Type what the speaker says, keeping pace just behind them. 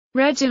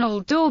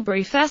Reginald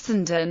Aubrey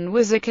Fessenden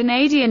was a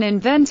Canadian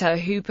inventor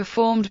who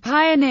performed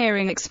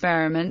pioneering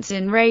experiments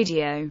in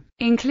radio,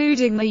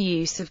 including the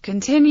use of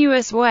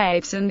continuous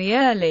waves and the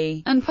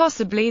early, and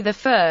possibly the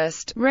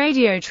first,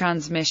 radio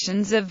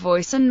transmissions of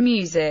voice and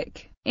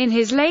music. In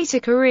his later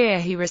career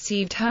he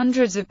received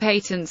hundreds of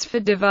patents for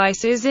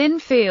devices in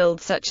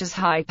fields such as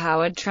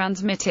high-powered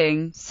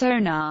transmitting,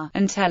 sonar,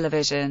 and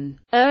television.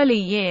 Early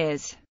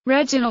years.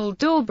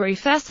 Reginald Aubrey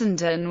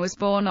Fessenden was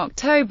born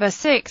October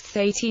 6,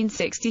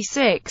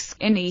 1866,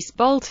 in East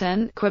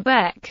Bolton,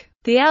 Quebec,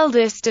 the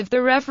eldest of the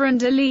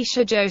Reverend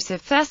Elisha Joseph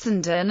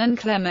Fessenden and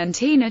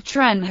Clementina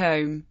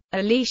Trenholm.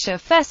 Elisha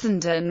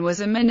Fessenden was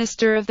a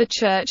minister of the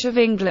Church of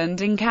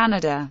England in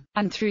Canada,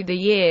 and through the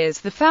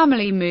years the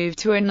family moved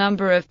to a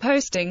number of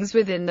postings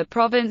within the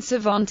province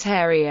of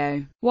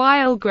Ontario.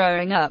 While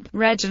growing up,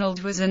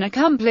 Reginald was an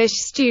accomplished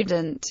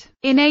student.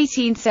 In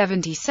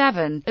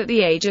 1877, at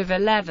the age of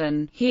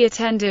 11, he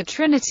attended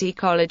Trinity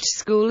College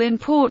School in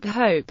Port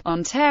Hope,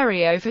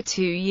 Ontario for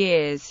 2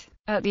 years.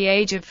 At the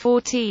age of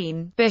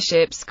 14,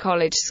 Bishop's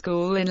College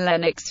School in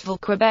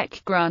Lennoxville,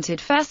 Quebec, granted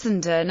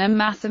Fessenden a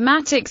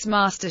mathematics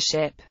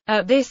mastership.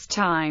 At this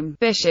time,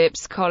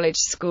 Bishop's College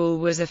School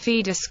was a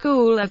feeder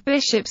school of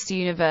Bishop's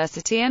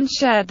University and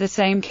shared the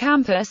same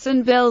campus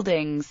and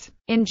buildings.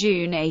 In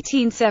June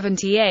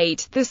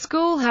 1878, the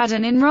school had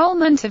an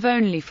enrollment of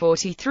only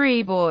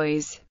 43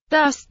 boys.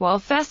 Thus, while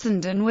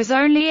Fessenden was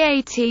only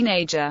a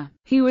teenager,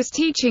 he was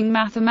teaching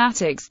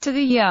mathematics to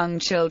the young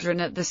children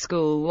at the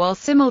school while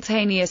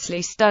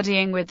simultaneously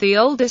studying with the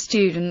older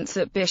students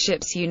at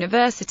Bishop's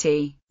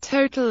University.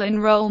 Total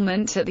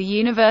enrollment at the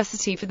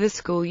university for the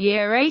school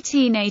year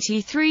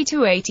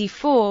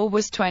 1883-84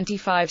 was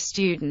 25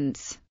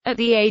 students. At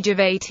the age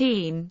of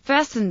 18,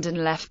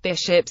 Fessenden left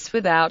Bishop's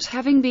without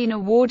having been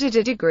awarded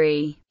a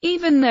degree.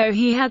 Even though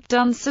he had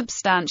done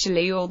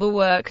substantially all the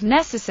work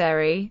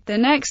necessary, the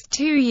next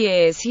 2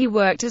 years he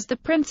worked as the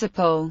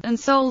principal and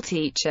sole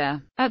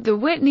teacher at the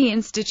Whitney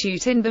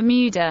Institute in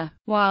Bermuda.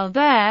 While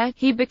there,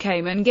 he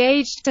became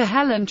engaged to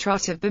Helen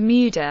Trott of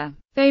Bermuda.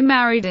 They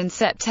married in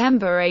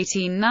September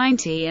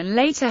 1890 and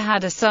later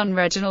had a son,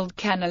 Reginald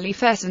Kennelly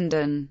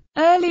Fessenden.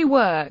 Early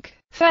work.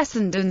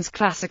 Fessenden's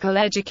classical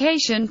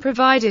education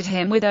provided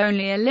him with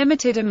only a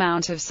limited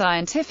amount of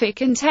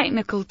scientific and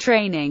technical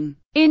training.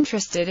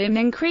 Interested in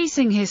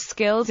increasing his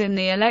skills in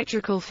the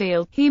electrical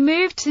field, he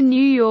moved to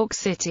New York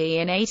City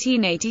in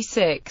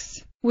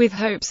 1886, with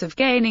hopes of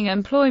gaining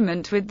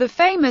employment with the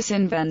famous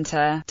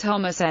inventor,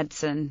 Thomas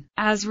Edison.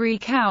 As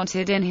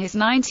recounted in his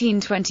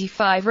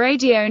 1925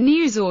 radio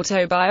news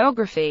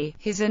autobiography,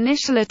 his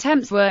initial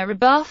attempts were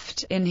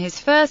rebuffed. In his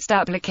first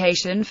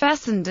application,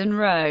 Fessenden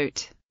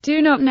wrote, "Do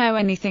not know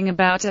anything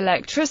about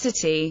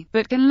electricity,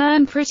 but can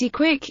learn pretty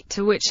quick,"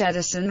 to which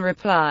Edison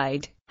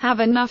replied, "Have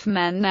enough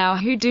men now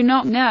who do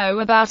not know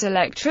about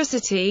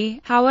electricity."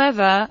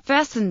 However,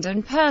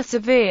 Fessenden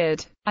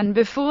persevered, and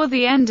before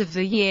the end of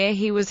the year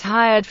he was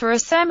hired for a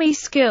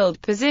semi-skilled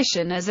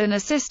position as an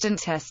assistant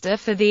tester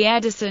for the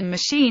Edison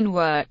Machine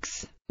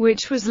Works,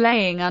 which was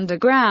laying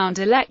underground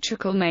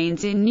electrical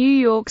mains in New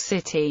York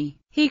City.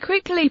 He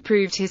quickly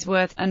proved his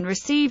worth, and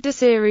received a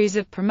series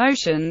of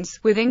promotions,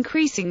 with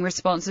increasing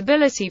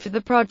responsibility for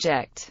the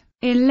project.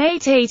 In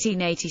late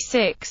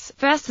 1886,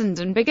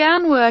 Fessenden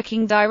began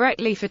working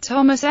directly for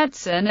Thomas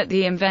Edison at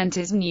the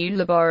inventor's new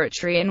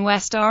laboratory in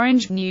West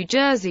Orange, New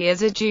Jersey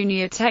as a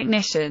junior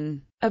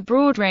technician. A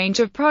broad range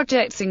of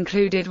projects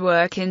included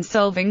work in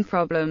solving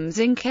problems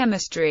in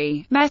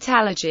chemistry,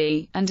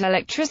 metallurgy, and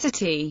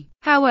electricity.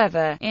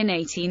 However, in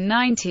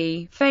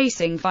 1890,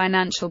 facing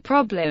financial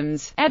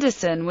problems,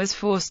 Edison was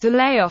forced to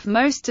lay off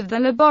most of the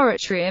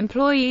laboratory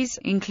employees,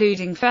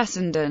 including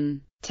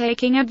Fessenden.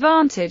 Taking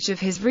advantage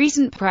of his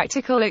recent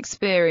practical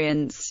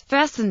experience,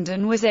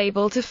 Fessenden was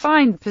able to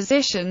find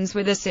positions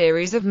with a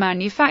series of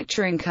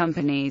manufacturing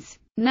companies.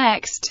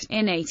 Next,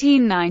 in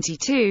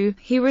 1892,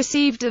 he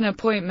received an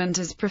appointment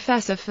as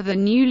professor for the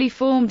newly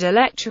formed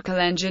electrical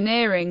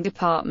engineering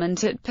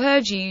department at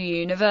Purdue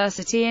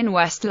University in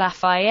West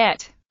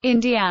Lafayette,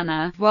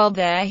 Indiana. While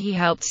there he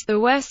helped the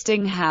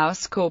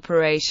Westinghouse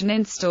Corporation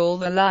install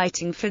the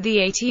lighting for the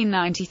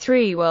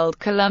 1893 World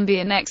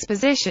Columbian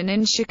Exposition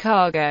in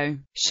Chicago.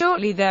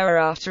 Shortly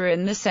thereafter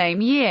in the same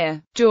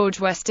year,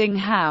 George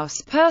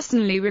Westinghouse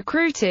personally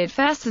recruited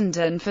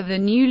Fessenden for the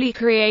newly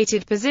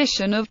created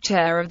position of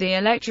chair of the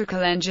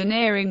electrical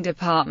engineering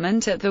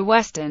department at the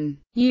Western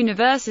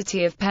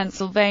University of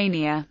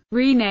Pennsylvania,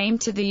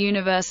 renamed to the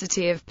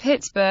University of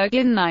Pittsburgh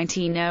in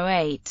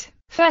 1908.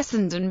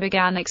 Fessenden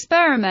began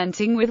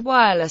experimenting with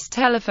wireless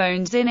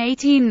telephones in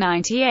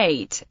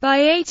 1898.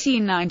 By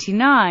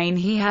 1899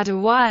 he had a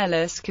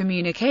wireless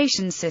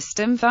communication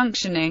system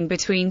functioning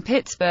between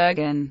Pittsburgh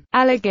and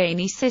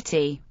Allegheny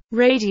City.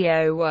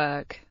 Radio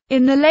work.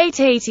 In the late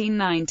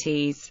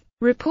 1890s,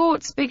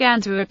 Reports began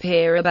to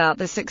appear about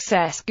the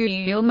success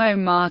Guglielmo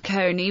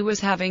Marconi was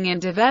having in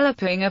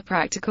developing a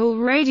practical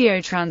radio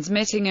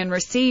transmitting and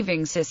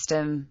receiving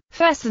system.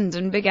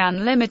 Fessenden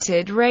began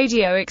limited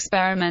radio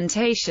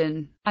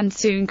experimentation, and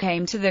soon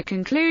came to the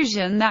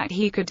conclusion that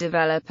he could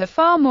develop a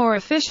far more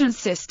efficient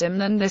system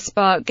than the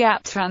spark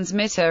gap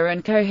transmitter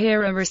and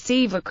coherer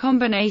receiver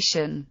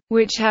combination,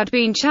 which had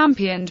been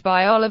championed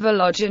by Oliver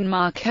Lodge and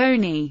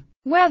Marconi.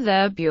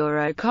 Weather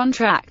Bureau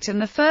contract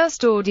and the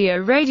first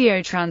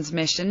audio-radio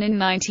transmission in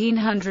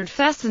 1900.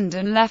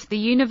 Fessenden left the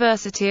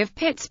University of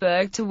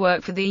Pittsburgh to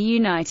work for the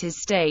United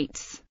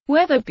States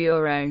Weather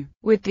Bureau,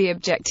 with the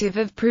objective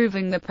of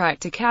proving the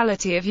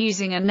practicality of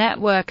using a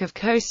network of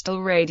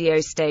coastal radio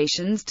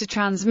stations to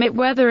transmit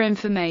weather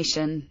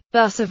information,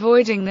 thus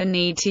avoiding the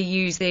need to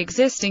use the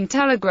existing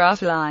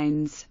telegraph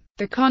lines.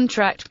 The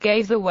contract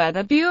gave the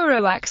Weather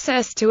Bureau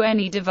access to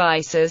any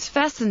devices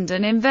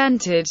Fessenden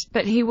invented,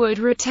 but he would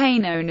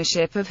retain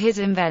ownership of his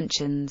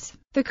inventions.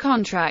 The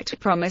contract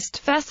promised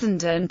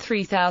Fessenden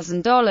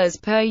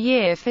 $3,000 per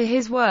year for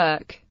his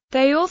work.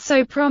 They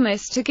also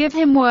promised to give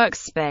him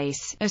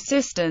workspace,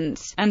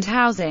 assistance, and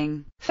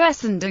housing.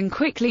 Fessenden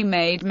quickly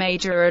made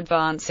major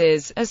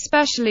advances,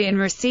 especially in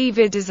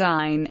receiver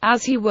design,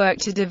 as he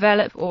worked to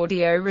develop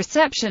audio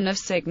reception of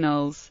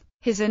signals.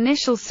 His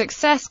initial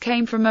success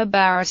came from a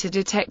barometer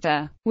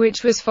detector,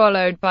 which was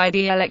followed by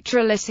the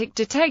electrolytic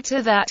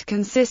detector that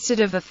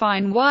consisted of a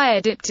fine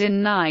wire dipped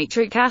in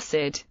nitric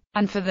acid.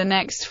 And for the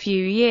next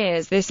few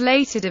years this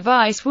later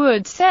device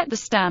would set the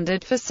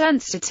standard for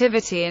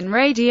sensitivity in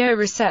radio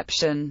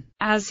reception.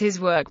 As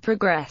his work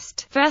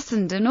progressed,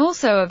 Fessenden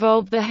also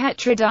evolved the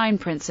heterodyne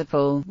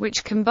principle,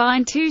 which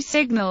combined two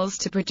signals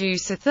to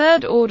produce a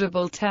third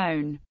audible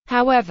tone.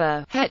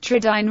 However,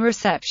 heterodyne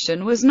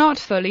reception was not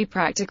fully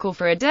practical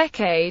for a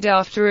decade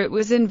after it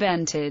was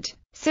invented,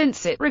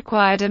 since it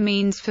required a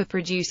means for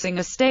producing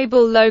a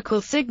stable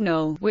local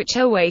signal, which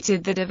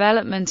awaited the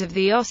development of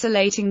the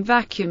oscillating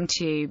vacuum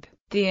tube.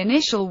 The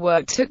initial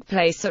work took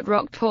place at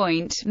Rock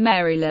Point,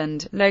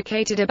 Maryland,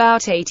 located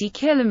about 80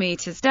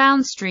 kilometers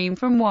downstream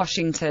from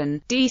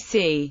Washington,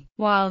 D.C.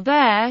 While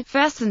there,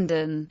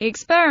 Fessenden,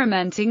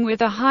 experimenting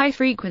with a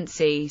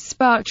high-frequency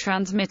spark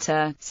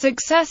transmitter,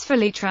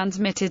 successfully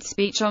transmitted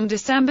speech on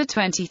December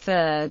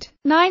 23,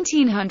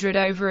 1900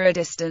 over a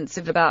distance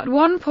of about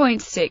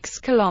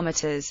 1.6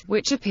 kilometers,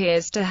 which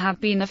appears to have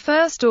been the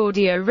first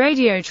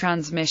audio-radio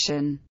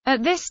transmission.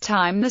 At this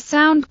time the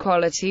sound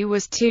quality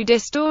was too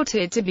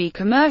distorted to be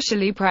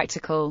commercially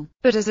practical,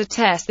 but as a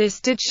test this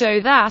did show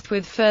that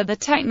with further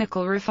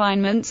technical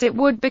refinements it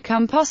would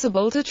become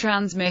possible to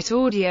transmit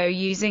audio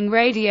using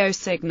radio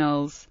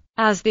signals.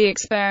 As the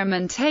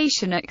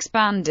experimentation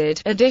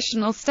expanded,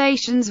 additional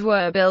stations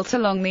were built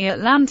along the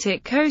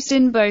Atlantic coast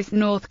in both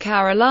North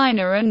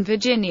Carolina and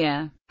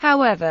Virginia.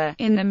 However,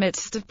 in the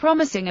midst of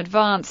promising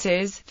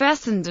advances,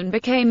 Fessenden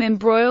became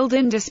embroiled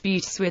in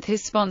disputes with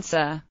his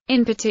sponsor.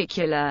 In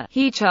particular,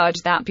 he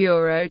charged that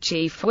Bureau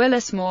Chief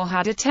Willis Moore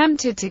had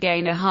attempted to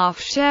gain a half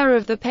share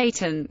of the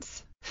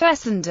patents.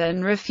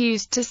 Fessenden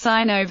refused to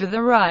sign over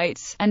the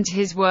rights, and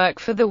his work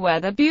for the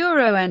Weather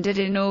Bureau ended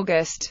in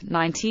August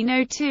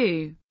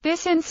 1902.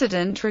 This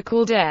incident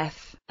recalled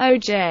F.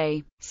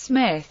 O.J.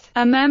 Smith,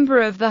 a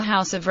member of the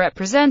House of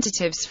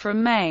Representatives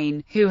from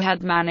Maine, who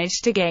had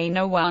managed to gain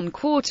a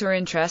one-quarter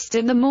interest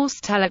in the Morse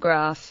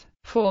telegraph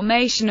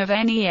formation of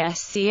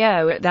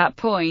NESCO at that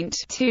point.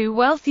 Two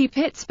wealthy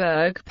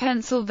Pittsburgh,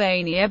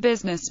 Pennsylvania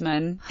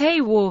businessmen,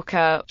 Hay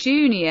Walker,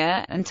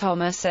 Jr., and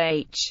Thomas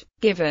H.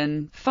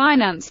 Given,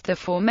 financed the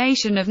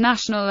formation of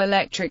National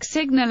Electric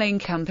Signaling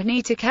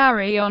Company to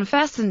carry on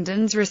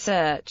Fessenden's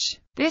research.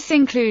 This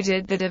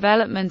included the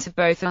development of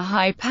both a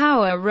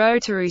high-power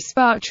rotary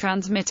spark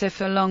transmitter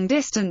for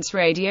long-distance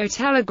radio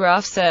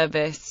telegraph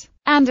service,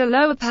 and a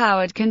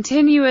lower-powered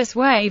continuous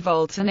wave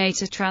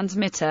alternator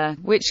transmitter,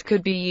 which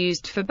could be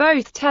used for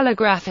both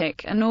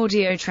telegraphic and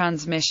audio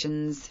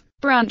transmissions.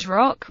 Brant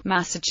Rock,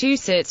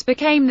 Massachusetts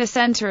became the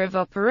center of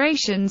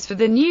operations for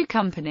the new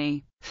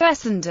company.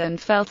 Fessenden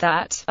felt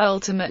that,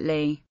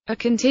 ultimately, a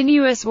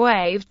continuous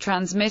wave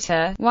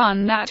transmitter,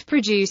 one that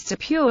produced a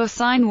pure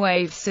sine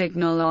wave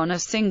signal on a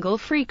single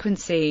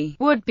frequency,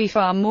 would be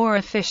far more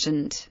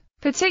efficient,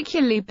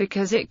 particularly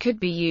because it could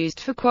be used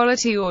for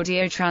quality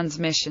audio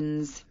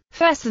transmissions.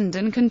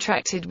 Fessenden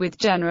contracted with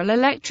General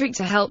Electric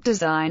to help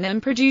design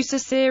and produce a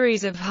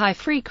series of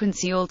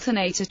high-frequency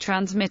alternator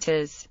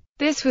transmitters.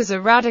 This was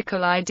a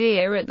radical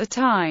idea at the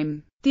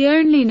time. The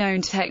only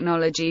known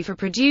technology for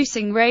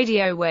producing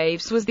radio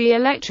waves was the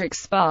electric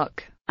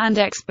spark, and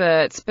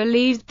experts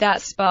believed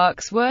that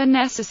sparks were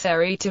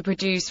necessary to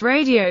produce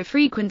radio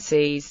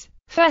frequencies.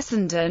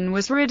 Fessenden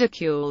was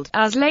ridiculed.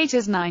 As late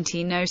as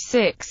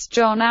 1906,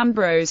 John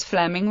Ambrose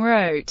Fleming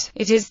wrote,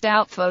 "It is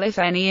doubtful if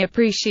any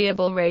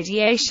appreciable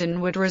radiation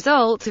would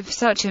result if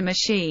such a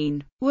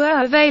machine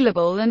were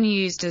available and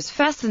used as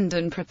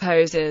Fessenden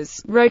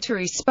proposes.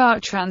 Rotary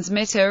spark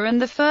transmitter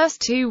and the first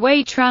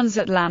two-way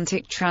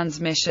transatlantic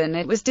transmission.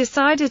 It was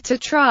decided to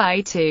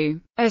try to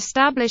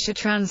establish a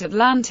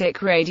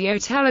transatlantic radio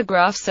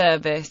telegraph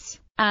service,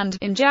 and,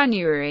 in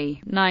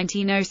January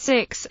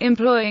 1906,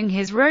 employing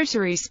his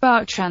rotary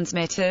spark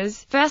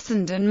transmitters,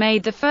 Fessenden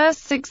made the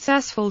first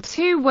successful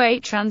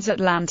two-way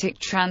transatlantic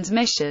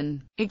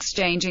transmission,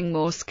 exchanging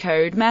Morse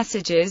code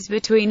messages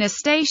between a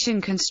station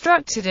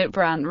constructed at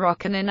Brant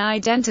Rock and an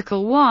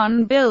identical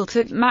one built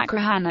at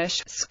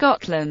Machrihanish,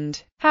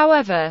 Scotland.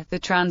 However, the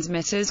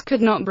transmitters could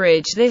not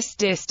bridge this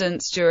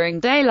distance during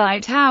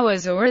daylight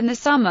hours or in the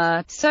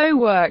summer, so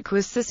work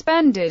was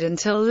suspended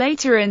until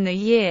later in the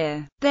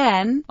year.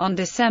 Then, on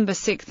December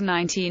 6,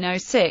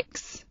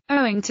 1906,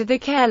 owing to the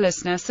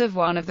carelessness of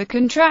one of the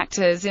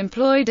contractors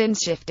employed in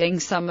shifting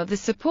some of the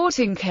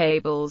supporting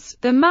cables,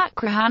 the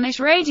Machrihanish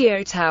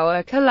radio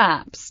tower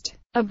collapsed,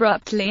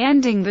 abruptly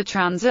ending the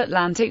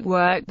transatlantic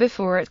work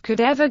before it could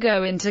ever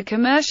go into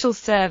commercial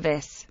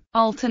service.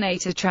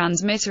 Alternator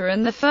transmitter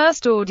and the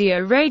first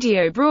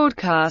audio-radio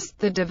broadcast.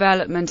 The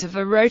development of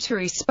a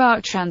rotary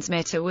spark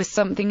transmitter was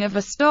something of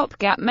a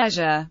stopgap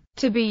measure,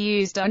 to be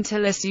used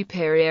until a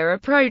superior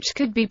approach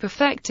could be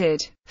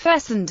perfected.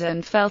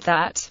 Fessenden felt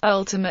that,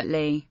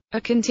 ultimately,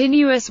 a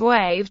continuous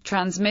wave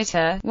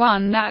transmitter,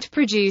 one that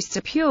produced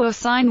a pure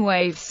sine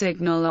wave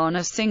signal on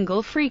a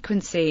single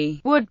frequency,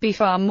 would be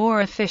far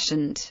more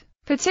efficient,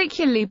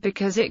 particularly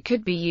because it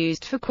could be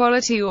used for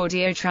quality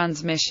audio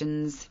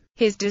transmissions.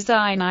 His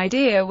design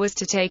idea was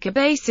to take a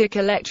basic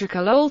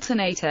electrical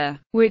alternator,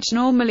 which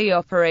normally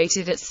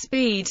operated at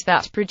speeds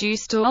that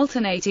produced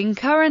alternating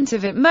current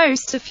of at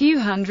most a few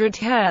hundred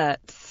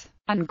hertz,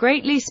 and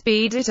greatly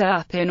speed it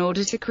up in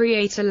order to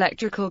create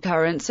electrical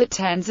currents at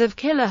tens of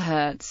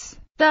kilohertz.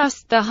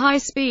 Thus, the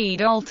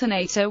high-speed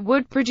alternator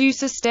would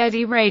produce a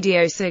steady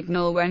radio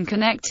signal when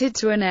connected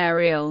to an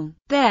aerial.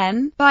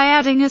 Then, by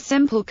adding a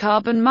simple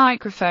carbon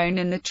microphone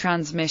in the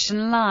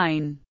transmission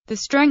line, the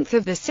strength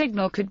of the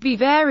signal could be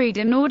varied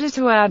in order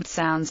to add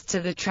sounds to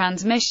the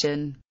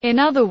transmission. In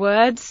other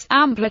words,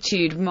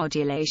 amplitude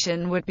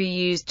modulation would be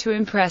used to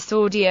impress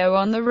audio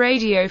on the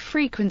radio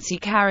frequency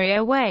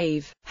carrier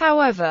wave.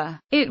 However,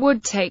 it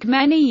would take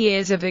many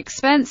years of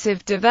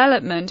expensive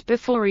development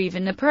before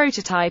even a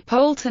prototype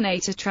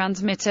alternator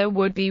transmitter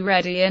would be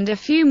ready, and a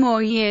few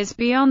more years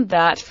beyond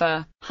that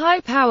for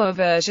high-power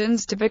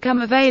versions to become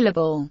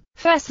available.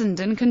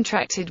 Fessenden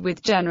contracted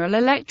with General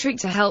Electric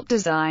to help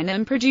design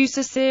and produce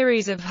a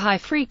series of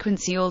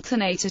high-frequency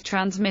alternator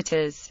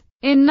transmitters.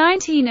 In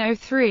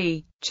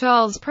 1903,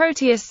 Charles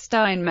Proteus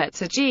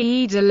Steinmetz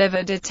GE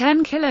delivered a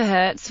 10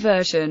 kHz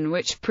version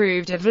which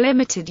proved of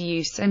limited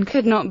use and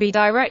could not be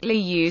directly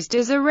used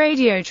as a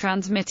radio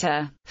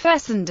transmitter.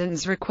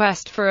 Fessenden's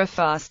request for a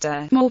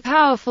faster, more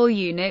powerful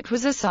unit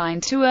was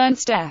assigned to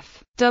Ernst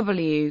F.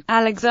 W.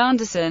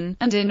 Alexanderson,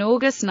 and in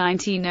August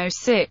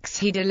 1906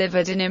 he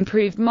delivered an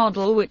improved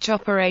model which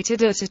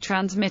operated at a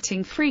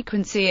transmitting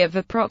frequency of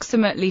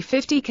approximately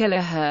 50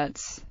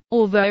 kHz.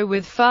 Although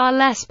with far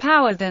less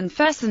power than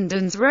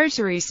Fessenden's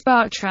rotary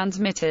spark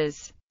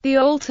transmitters, the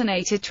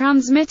alternator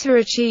transmitter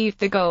achieved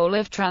the goal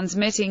of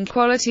transmitting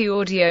quality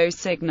audio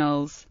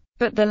signals,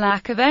 but the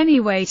lack of any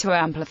way to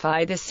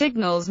amplify the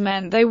signals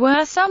meant they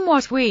were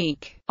somewhat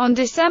weak. On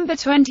December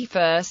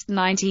 21,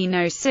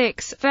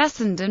 1906,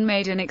 Fessenden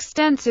made an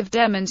extensive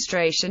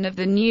demonstration of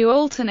the new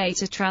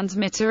alternator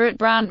transmitter at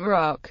Brant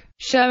Rock,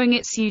 showing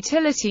its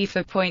utility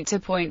for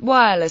point-to-point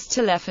wireless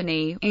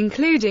telephony,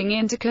 including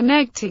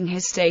interconnecting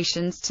his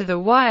stations to the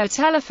wire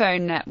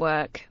telephone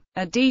network.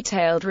 A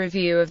detailed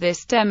review of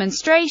this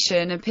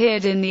demonstration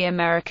appeared in the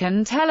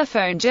American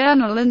Telephone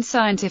Journal and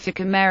Scientific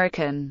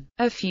American.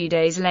 A few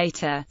days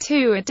later,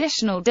 two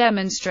additional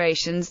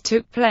demonstrations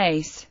took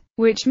place,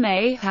 which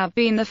may have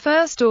been the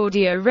first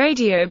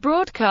audio-radio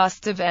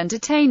broadcasts of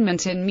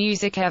entertainment and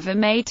music ever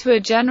made to a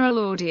general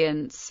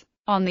audience.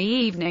 On the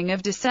evening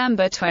of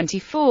December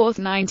 24,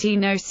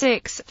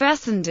 1906,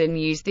 Fessenden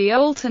used the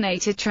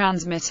alternator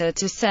transmitter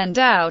to send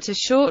out a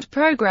short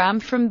program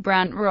from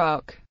Brant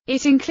Rock.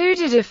 It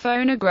included a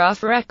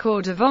phonograph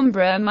record of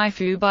Ombre My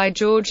Fou by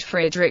George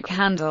Friedrich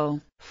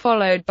Handel,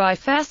 followed by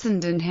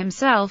Fessenden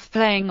himself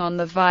playing on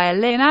the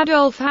violin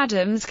Adolph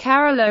Adams'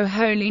 Carol O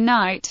Holy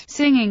Night,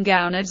 singing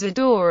Gounod's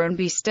Adore and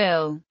Be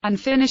Still, and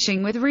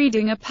finishing with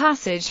reading a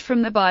passage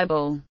from the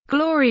Bible.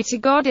 Glory to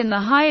God in the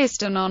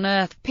highest, and on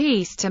earth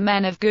peace to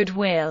men of good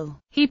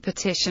will. He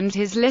petitioned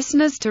his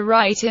listeners to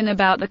write in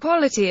about the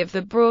quality of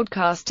the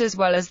broadcast as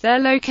well as their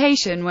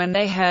location when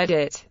they heard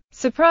it.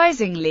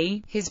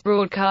 Surprisingly, his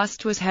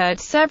broadcast was heard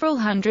several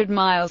hundred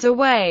miles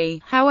away.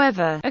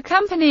 However,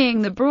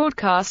 accompanying the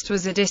broadcast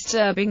was a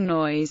disturbing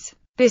noise.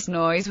 This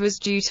noise was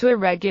due to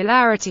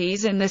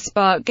irregularities in the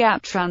spark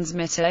gap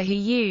transmitter he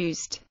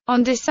used.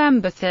 On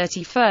December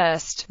 31,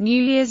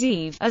 New Year's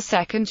Eve, a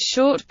second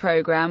short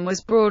program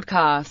was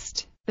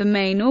broadcast. The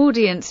main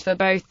audience for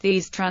both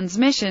these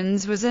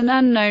transmissions was an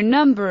unknown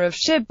number of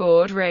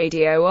shipboard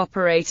radio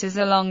operators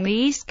along the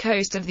east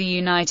coast of the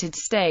United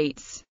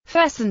States.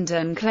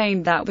 Fessenden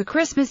claimed that the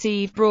Christmas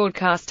Eve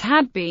broadcast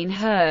had been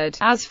heard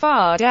as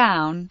far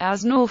down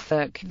as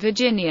Norfolk,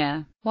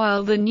 Virginia,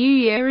 while the New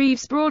Year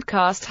Eve's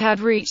broadcast had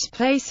reached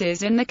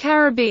places in the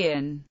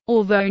Caribbean.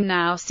 Although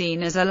now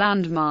seen as a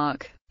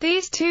landmark,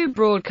 These two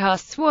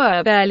broadcasts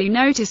were barely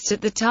noticed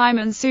at the time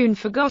and soon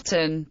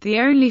forgotten. The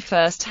only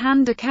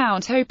first-hand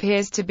account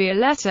appears to be a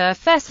letter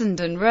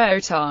Fessenden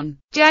wrote on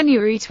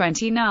January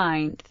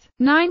 29,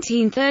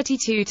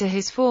 1932 to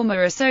his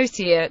former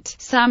associate,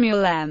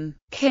 Samuel M.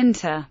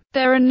 Kinter.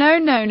 There are no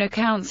known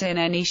accounts in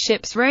any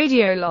ship's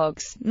radio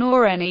logs,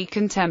 nor any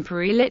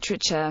contemporary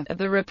literature, of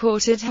the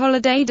reported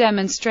holiday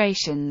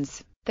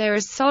demonstrations. There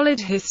is solid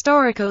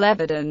historical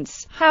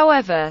evidence,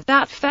 however,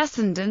 that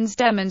Fessenden's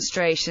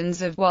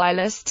demonstrations of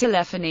wireless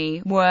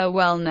telephony were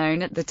well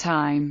known at the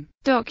time.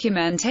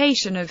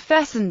 Documentation of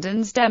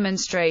Fessenden's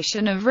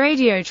demonstration of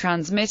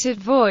radio-transmitted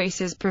voice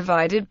is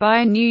provided by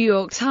a New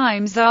York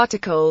Times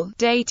article,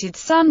 dated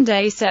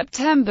Sunday,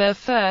 September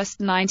 1,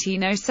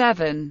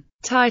 1907,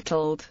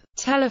 titled,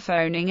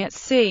 "Telephoning at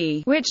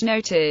Sea," which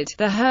noted,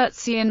 "The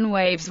Hertzian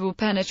waves will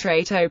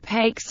penetrate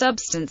opaque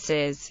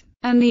substances,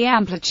 and the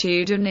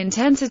amplitude and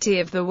intensity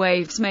of the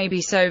waves may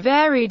be so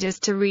varied as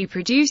to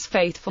reproduce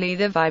faithfully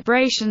the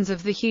vibrations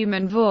of the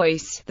human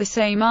voice." The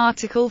same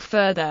article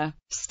further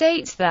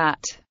states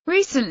that,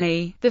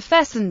 recently, the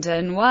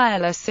Fessenden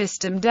wireless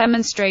system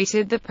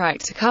demonstrated the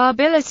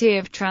practicability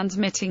of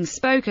transmitting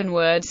spoken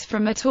words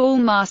from a tall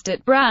mast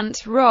at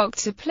Brant Rock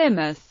to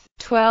Plymouth,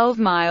 12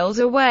 miles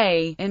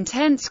away.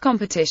 Intense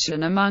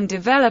competition among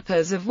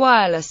developers of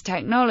wireless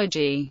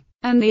technology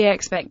and the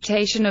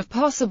expectation of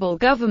possible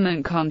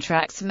government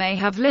contracts may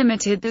have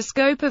limited the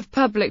scope of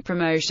public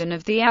promotion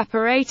of the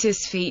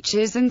apparatus'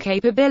 features and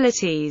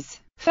capabilities.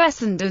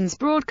 Fessenden's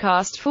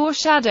broadcast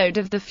foreshadowed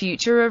of the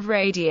future of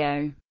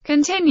radio.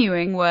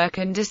 Continuing work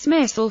and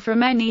dismissal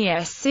from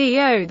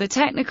NESCO. The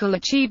technical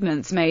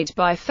achievements made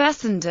by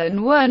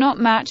Fessenden were not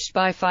matched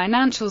by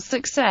financial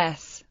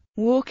success.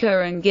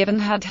 Walker and Gibbon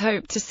had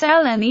hoped to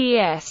sell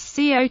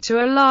NESCO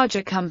to a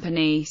larger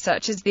company,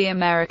 such as the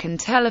American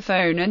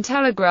Telephone and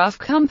Telegraph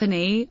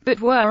Company, but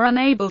were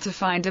unable to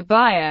find a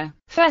buyer.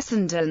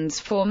 Fessenden's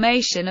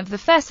formation of the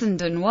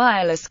Fessenden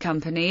Wireless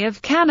Company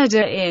of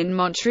Canada in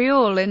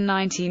Montreal in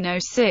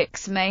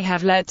 1906 may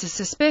have led to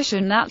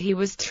suspicion that he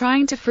was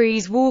trying to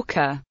freeze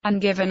Walker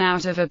and Gibbon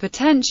out of a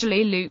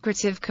potentially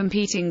lucrative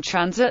competing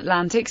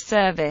transatlantic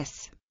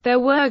service. There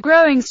were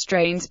growing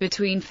strains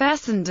between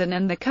Fessenden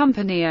and the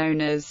company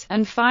owners,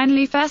 and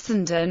finally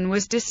Fessenden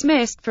was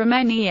dismissed from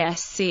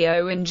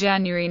NESCO in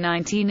January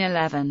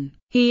 1911.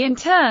 He in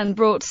turn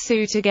brought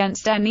suit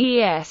against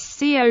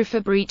NESCO for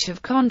breach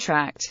of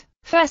contract.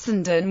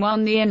 Fessenden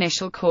won the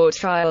initial court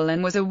trial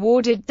and was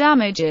awarded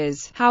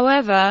damages.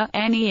 However,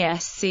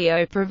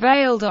 NESCO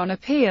prevailed on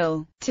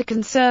appeal. To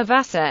conserve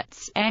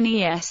assets,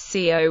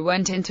 NESCO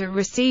went into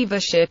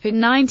receivership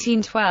in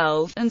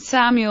 1912, and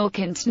Samuel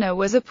Kinter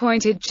was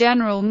appointed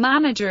general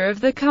manager of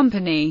the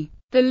company.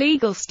 The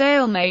legal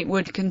stalemate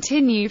would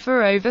continue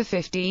for over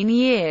 15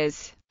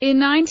 years. In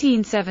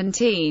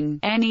 1917,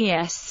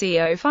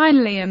 NESCO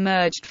finally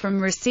emerged from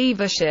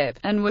receivership,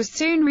 and was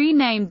soon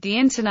renamed the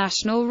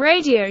International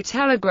Radio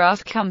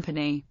Telegraph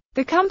Company.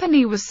 The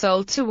company was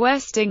sold to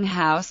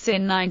Westinghouse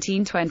in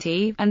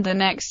 1920, and the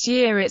next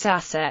year its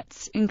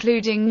assets,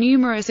 including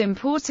numerous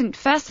important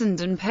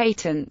Fessenden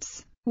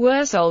patents,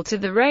 were sold to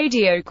the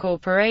Radio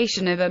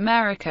Corporation of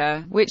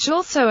America, which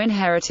also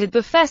inherited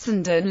the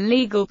Fessenden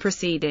legal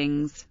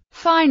proceedings.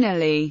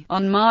 Finally,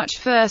 on March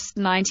 1,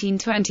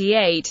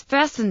 1928,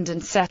 Fessenden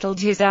settled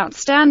his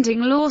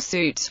outstanding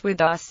lawsuits with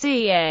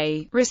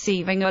RCA,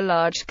 receiving a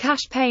large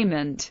cash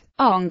payment.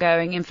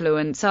 Ongoing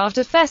influence.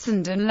 After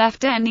Fessenden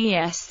left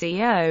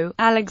NESCO,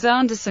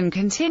 Alexanderson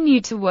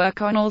continued to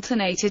work on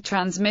alternator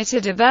transmitter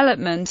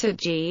development at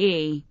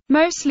GE,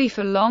 mostly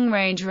for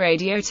long-range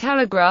radio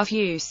telegraph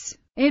use.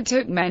 It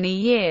took many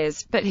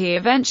years, but he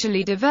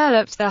eventually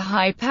developed the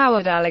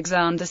high-powered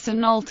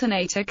Alexanderson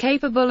alternator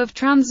capable of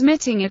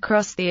transmitting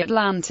across the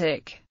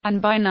Atlantic,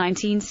 and by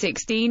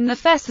 1916 the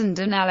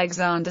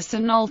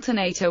Fessenden-Alexanderson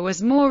alternator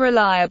was more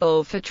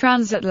reliable for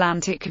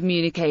transatlantic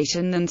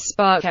communication than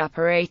spark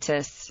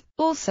apparatus.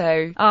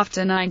 Also,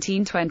 after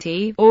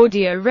 1920,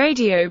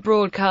 audio-radio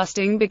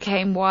broadcasting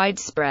became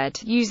widespread,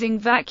 using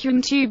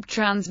vacuum tube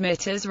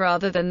transmitters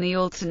rather than the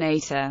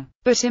alternator,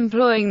 but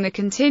employing the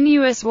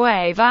continuous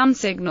wave AM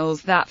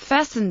signals that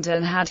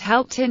Fessenden had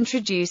helped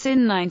introduce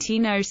in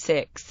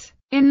 1906.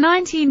 In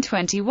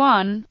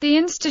 1921, the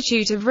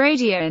Institute of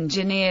Radio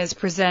Engineers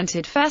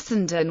presented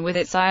Fessenden with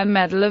its I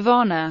Medal of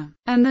Honor,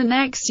 and the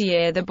next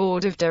year the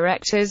Board of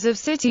Directors of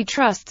City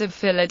Trust of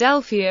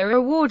Philadelphia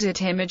awarded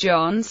him a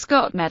John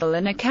Scott Medal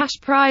and a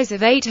cash prize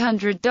of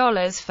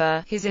 $800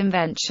 for his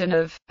invention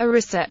of a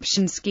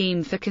reception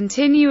scheme for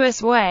continuous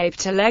wave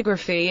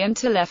telegraphy and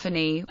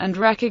telephony, and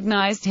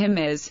recognized him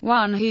as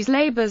one whose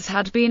labors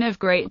had been of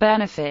great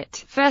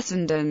benefit.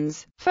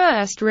 Fessenden's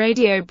first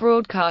radio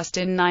broadcast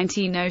in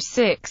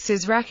 1906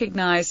 is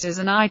recognized as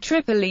an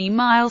IEEE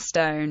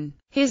milestone.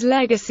 His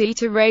legacy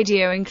to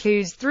radio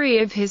includes three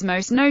of his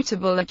most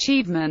notable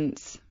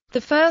achievements: the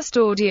first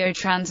audio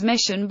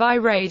transmission by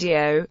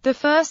radio, the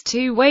first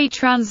two-way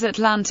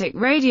transatlantic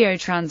radio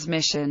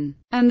transmission,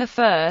 and the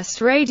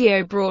first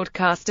radio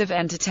broadcast of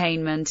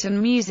entertainment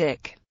and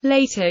music.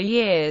 Later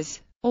years.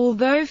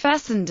 Although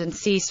Fessenden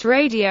ceased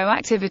radio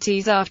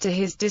activities after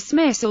his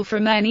dismissal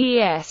from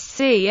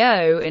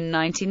NESCO in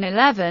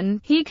 1911,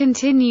 he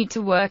continued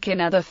to work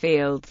in other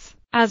fields.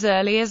 As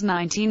early as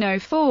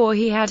 1904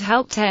 he had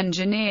helped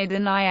engineer the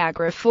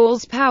Niagara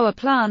Falls power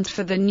plant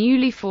for the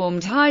newly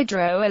formed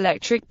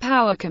Hydro-Electric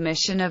Power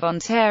Commission of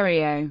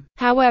Ontario.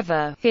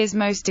 However, his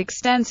most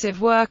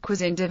extensive work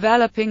was in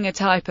developing a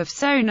type of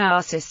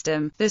sonar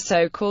system, the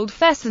so-called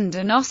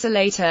Fessenden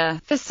oscillator,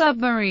 for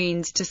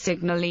submarines to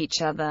signal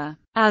each other,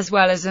 as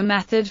well as a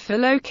method for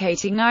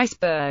locating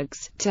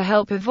icebergs, to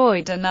help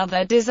avoid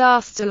another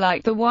disaster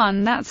like the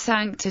one that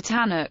sank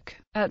Titanic.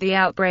 At the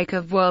outbreak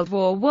of World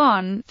War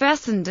I,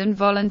 Fessenden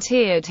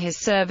volunteered his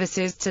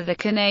services to the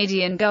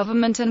Canadian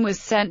government and was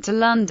sent to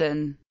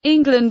London,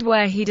 England,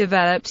 where he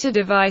developed a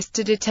device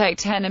to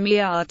detect enemy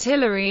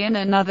artillery and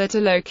another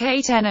to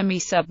locate enemy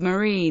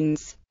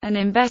submarines. An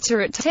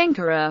inveterate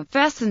tinkerer,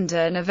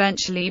 Fessenden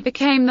eventually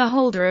became the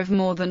holder of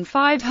more than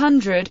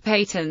 500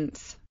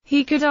 patents.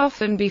 He could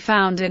often be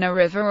found in a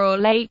river or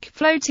lake,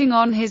 floating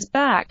on his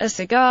back, a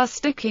cigar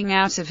sticking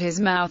out of his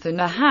mouth and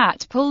a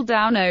hat pulled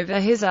down over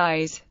his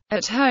eyes.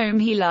 At home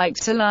he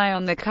liked to lie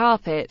on the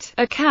carpet,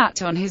 a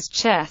cat on his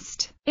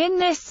chest. In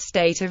this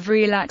state of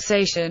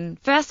relaxation,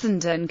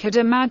 Fessenden could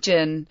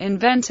imagine,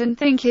 invent and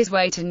think his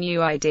way to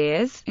new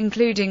ideas,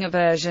 including a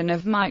version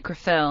of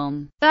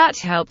microfilm that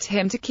helped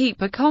him to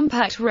keep a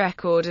compact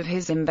record of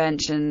his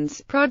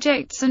inventions,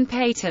 projects and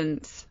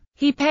patents.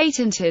 He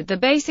patented the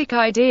basic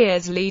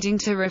ideas leading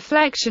to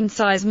reflection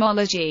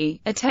seismology,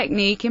 a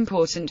technique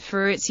important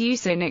for its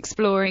use in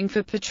exploring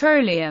for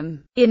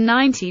petroleum. In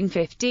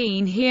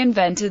 1915 he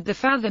invented the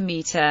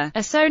fathometer,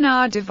 a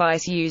sonar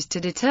device used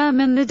to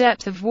determine the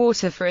depth of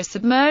water for a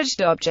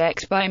submerged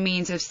object by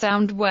means of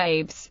sound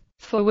waves,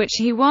 for which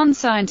he won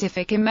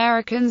Scientific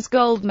American's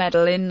gold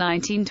medal in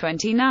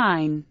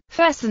 1929.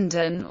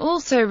 Fessenden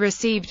also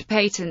received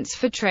patents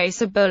for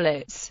tracer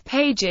bullets,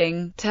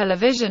 paging,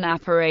 television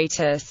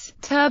apparatus,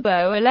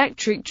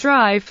 turbo-electric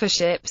drive for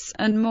ships,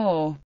 and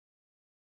more.